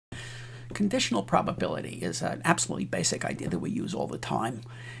Conditional probability is an absolutely basic idea that we use all the time.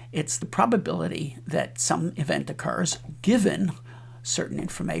 It's the probability that some event occurs given certain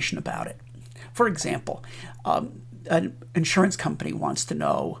information about it. For example, an insurance company wants to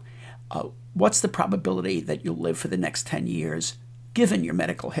know what's the probability that you'll live for the next 10 years given your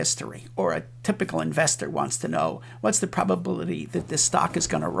medical history. Or a typical investor wants to know what's the probability that this stock is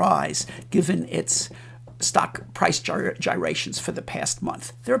going to rise given its stock price gyrations for the past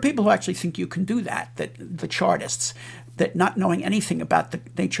month. There are people who actually think you can do that, the chartists, that not knowing anything about the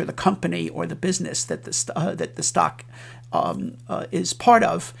nature of the company or the business that the stock is part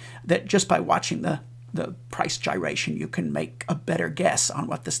of, that just by watching the price gyration, you can make a better guess on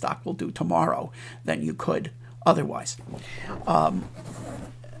what the stock will do tomorrow than you could otherwise.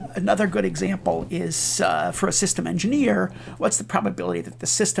 Another good example is for a system engineer, what's the probability that the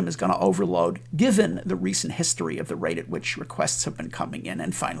system is going to overload given the recent history of the rate at which requests have been coming in?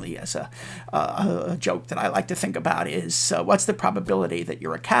 And finally, as a joke that I like to think about is what's the probability that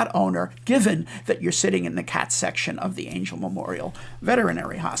you're a cat owner given that you're sitting in the cat section of the Angel Memorial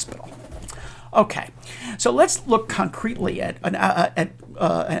Veterinary Hospital? Okay, so let's look concretely at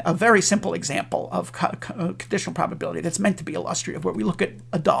a very simple example of conditional probability that's meant to be illustrative, where we look at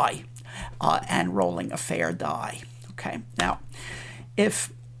a die and rolling a fair die. Okay, now,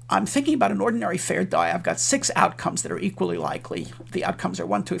 if I'm thinking about an ordinary fair die, I've got 6 outcomes that are equally likely. The outcomes are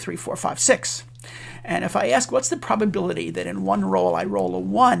 1, 2, 3, 4, 5, 6. And if I ask what's the probability that in one roll I roll a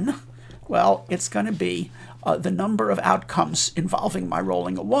 1, well, it's going to be the number of outcomes involving my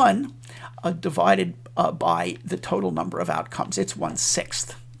rolling a 1 divided by the total number of outcomes. It's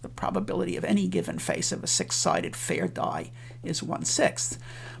 1/6. The probability of any given face of a 6-sided fair die is 1/6.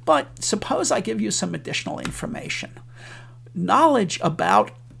 But suppose I give you some additional information. Knowledge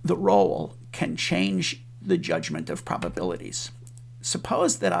about the roll can change the judgment of probabilities.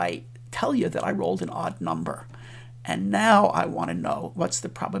 Suppose that I tell you that I rolled an odd number, and now I want to know what's the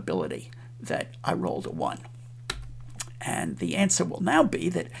probability that I rolled a 1. And the answer will now be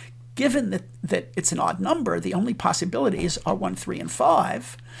that given that it's an odd number, the only possibilities are 1, 3, and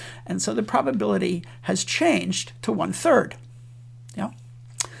 5, and so the probability has changed to 1/3. Yeah,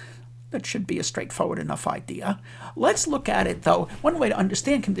 that should be a straightforward enough idea. Let's look at it, though. One way to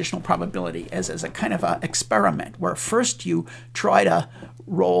understand conditional probability is as a kind of an experiment, where first you try to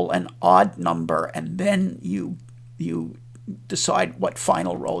roll an odd number, and then you decide what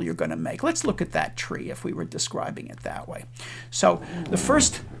final roll you're going to make. Let's look at that tree if we were describing it that way. So the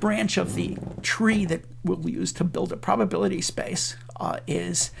first branch of the tree that we'll use to build a probability space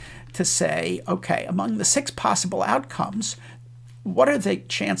is to say, okay, among the 6 possible outcomes, what are the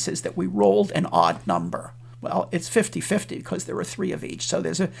chances that we rolled an odd number? Well, it's 50-50 because there are 3 of each. So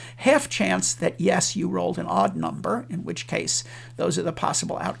there's a half chance that, yes, you rolled an odd number, in which case those are the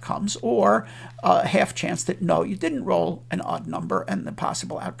possible outcomes, or a half chance that, no, you didn't roll an odd number, and the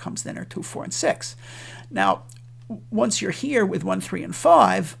possible outcomes then are 2, 4, and 6. Now, once you're here with 1, 3, and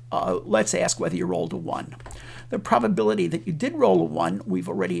 5, let's ask whether you rolled a 1. The probability that you did roll a 1, we've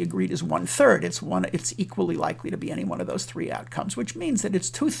already agreed, is 1/3. It's equally likely to be any one of those 3 outcomes, which means that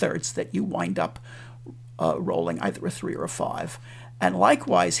it's 2/3 that you wind up rolling either a 3 or a 5. And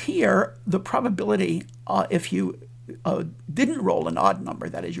likewise here, the probability, if you didn't roll an odd number,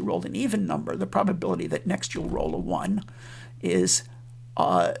 that is, you rolled an even number, the probability that next you'll roll a 1 is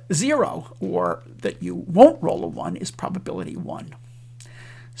 0, or that you won't roll a 1 is probability 1.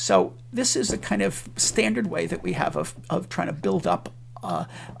 So this is a kind of standard way that we have of trying to build up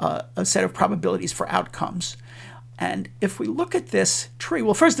a set of probabilities for outcomes. And if we look at this tree,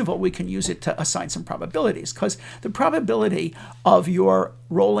 well, first of all, we can use it to assign some probabilities, because the probability of your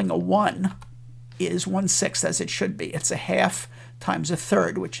rolling a 1 is 1/6, as it should be. It's a half times a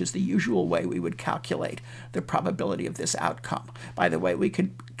third, which is the usual way we would calculate the probability of this outcome. By the way, we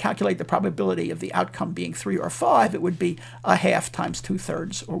could calculate the probability of the outcome being 3 or 5. It would be a half times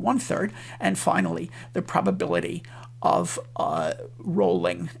 2/3 or 1/3. And finally, the probability of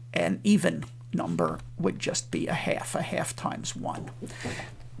rolling an even number would just be a half times 1.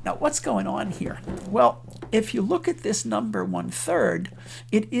 Now, what's going on here? Well, if you look at this number 1/3,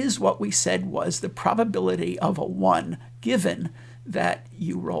 it is what we said was the probability of a 1 given that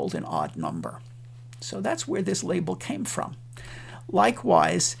you rolled an odd number. So that's where this label came from.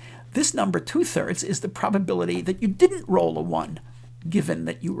 Likewise, this number 2/3 is the probability that you didn't roll a 1 given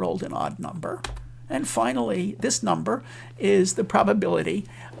that you rolled an odd number. And finally, this number is the probability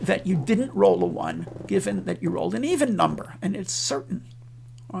that you didn't roll a 1 given that you rolled an even number, and it's certain.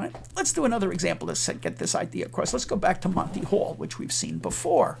 All right, let's do another example to get this idea across. Let's go back to Monty Hall, which we've seen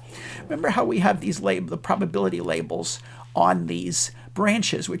before. Remember how we have these the probability labels on these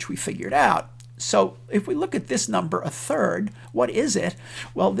branches, which we figured out. So if we look at this number, a third, what is it?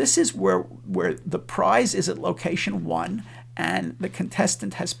 Well, this is where the prize is at location 1 and the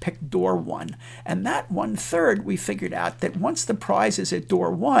contestant has picked door 1. And that 1/3, we figured out that once the prize is at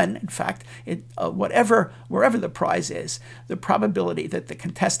door 1, in fact, wherever the prize is, the probability that the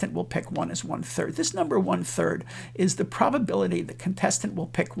contestant will pick 1 is 1/3. This number 1/3 is the probability the contestant will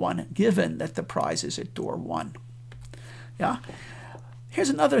pick 1 given that the prize is at door 1. Yeah? Here's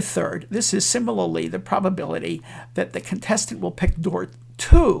another third. This is similarly the probability that the contestant will pick door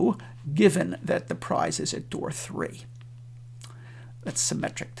 2 given that the prize is at door 3. That's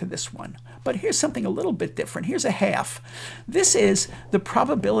symmetric to this one. But here's something a little bit different. Here's a half. This is the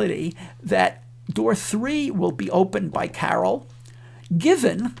probability that door 3 will be opened by Carol,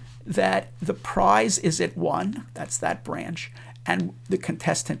 given that the prize is at 1, that's that branch, and the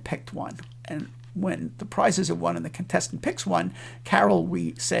contestant picked 1. And when the prize is at 1 and the contestant picks 1, Carol,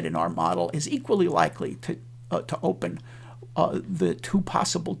 we said in our model, is equally likely to open the 2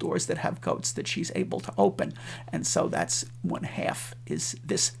 possible doors that have goats that she's able to open. And so that's 1/2 is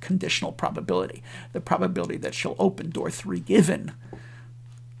this conditional probability. The probability that she'll open door 3 given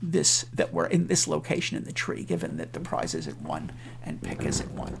this, that we're in this location in the tree, given that the prize is at 1 and pick is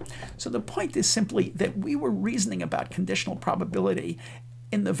at 1. So the point is simply that we were reasoning about conditional probability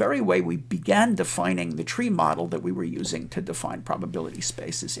in the very way we began defining the tree model that we were using to define probability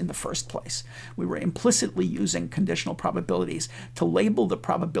spaces in the first place. We were implicitly using conditional probabilities to label the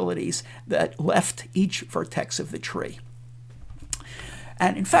probabilities that left each vertex of the tree.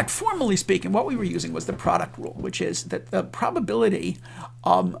 And in fact, formally speaking, what we were using was the product rule, which is that the probability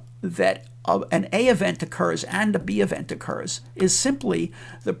that an A event occurs and a B event occurs is simply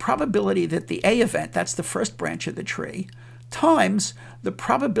the probability that the A event, that's the first branch of the tree, times the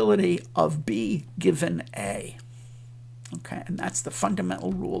probability of B given A. Okay, and that's the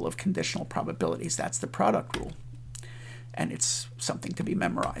fundamental rule of conditional probabilities. That's the product rule. And it's something to be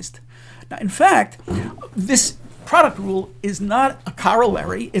memorized. Now, in fact, this product rule is not a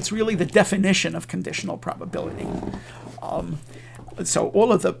corollary. It's really the definition of conditional probability. So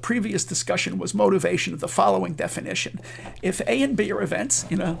all of the previous discussion was motivation of the following definition. If A and B are events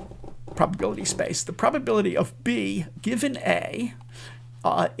in a probability space, the probability of B given A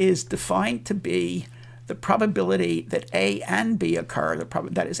is defined to be the probability that A and B occur,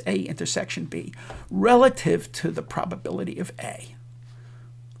 that is A intersection B, relative to the probability of A.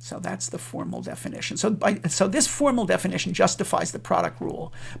 So that's the formal definition. So this formal definition justifies the product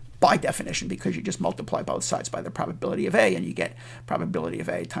rule by definition, because you just multiply both sides by the probability of A and you get probability of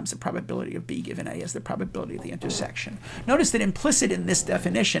A times the probability of B given A as the probability of the intersection. Notice that implicit in this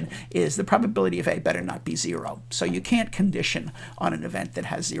definition is the probability of A better not be 0. So you can't condition on an event that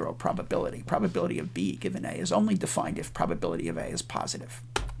has 0 probability. Probability of B given A is only defined if probability of A is positive.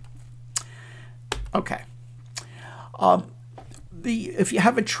 Okay. If you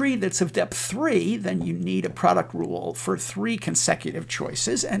have a tree that's of depth 3, then you need a product rule for 3 consecutive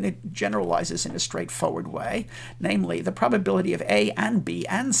choices, and it generalizes in a straightforward way. Namely, the probability of A and B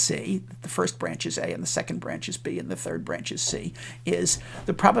and C, the first branch is A and the second branch is B and the third branch is C, is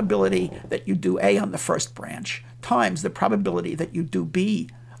the probability that you do A on the first branch times the probability that you do B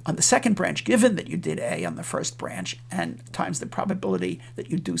on the second branch, given that you did A on the first branch, and times the probability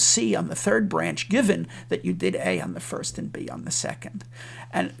that you do C on the third branch, given that you did A on the first and B on the second.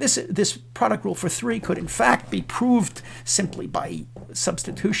 And this product rule for 3 could in fact be proved simply by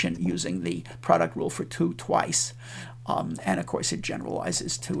substitution using the product rule for 2 twice. And of course it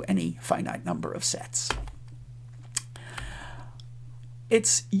generalizes to any finite number of sets.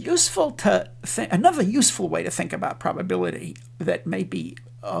 It's useful to think, another useful way to think about probability that may be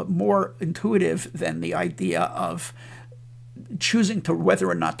more intuitive than the idea of choosing to whether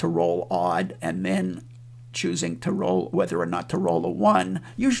or not to roll odd and then choosing to roll whether or not to roll a 1.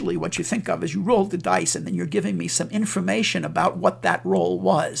 Usually what you think of is you roll the dice and then you're giving me some information about what that roll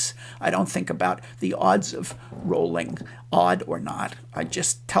was. I don't think about the odds of rolling odd or not. I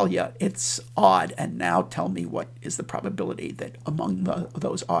just tell you it's odd, and now tell me what is the probability that among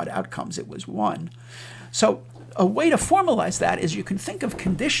those odd outcomes it was 1. So a way to formalize that is you can think of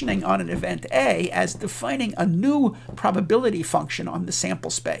conditioning on an event A as defining a new probability function on the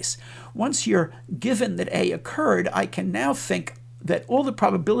sample space. Once you're given that A occurred, I can now think that all the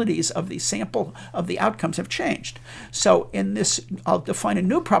probabilities of the sample of the outcomes have changed. So in this, I'll define a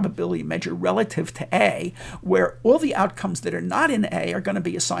new probability measure relative to A, where all the outcomes that are not in A are going to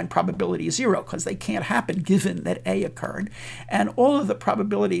be assigned probability 0, because they can't happen given that A occurred. And all of the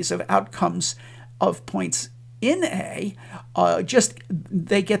probabilities of outcomes of points in A, just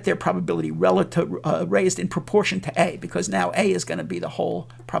they get their probability raised in proportion to A, because now A is going to be the whole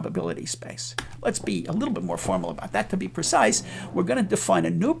probability space. Let's be a little bit more formal about that. To be precise, we're going to define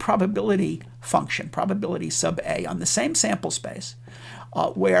a new probability function, probability sub A, on the same sample space,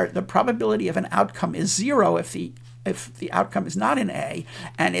 where the probability of an outcome is 0 if the outcome is not in A,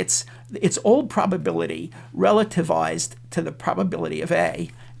 and its old probability relativized to the probability of A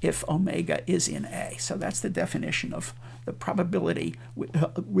if omega is in A. So that's the definition of the probability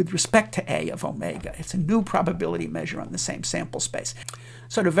with respect to A of omega. It's a new probability measure on the same sample space.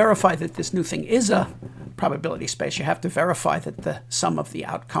 So to verify that this new thing is a probability space, you have to verify that the sum of the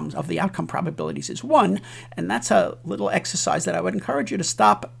outcome probabilities is 1, and that's a little exercise that I would encourage you to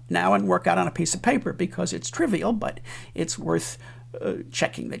stop now and work out on a piece of paper, because it's trivial, but it's worth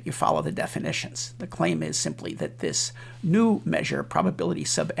checking that you follow the definitions. The claim is simply that this new measure, probability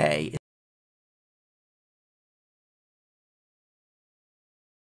sub A,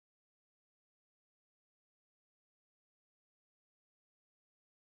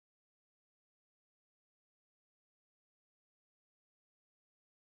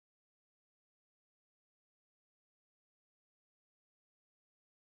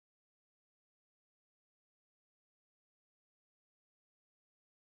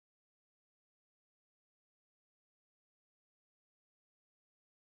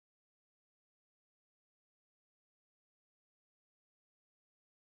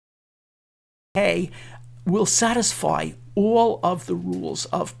 A will satisfy all of the rules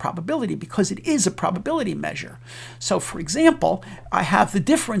of probability, because it is a probability measure. So for example, I have the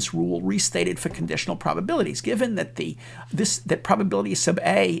difference rule restated for conditional probabilities. Given that that probability sub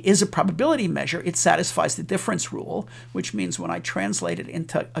A is a probability measure, it satisfies the difference rule, which means when I translate it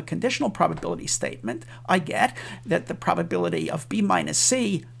into a conditional probability statement, I get that the probability of B minus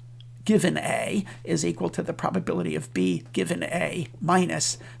C given A is equal to the probability of B given A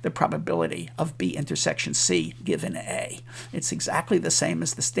minus the probability of B intersection C given A. It's exactly the same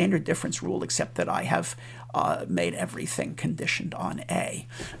as the standard difference rule, except that I have made everything conditioned on A.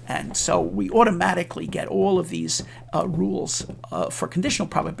 And so we automatically get all of these rules for conditional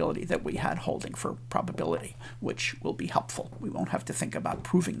probability that we had holding for probability, which will be helpful. We won't have to think about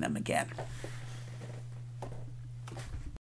proving them again.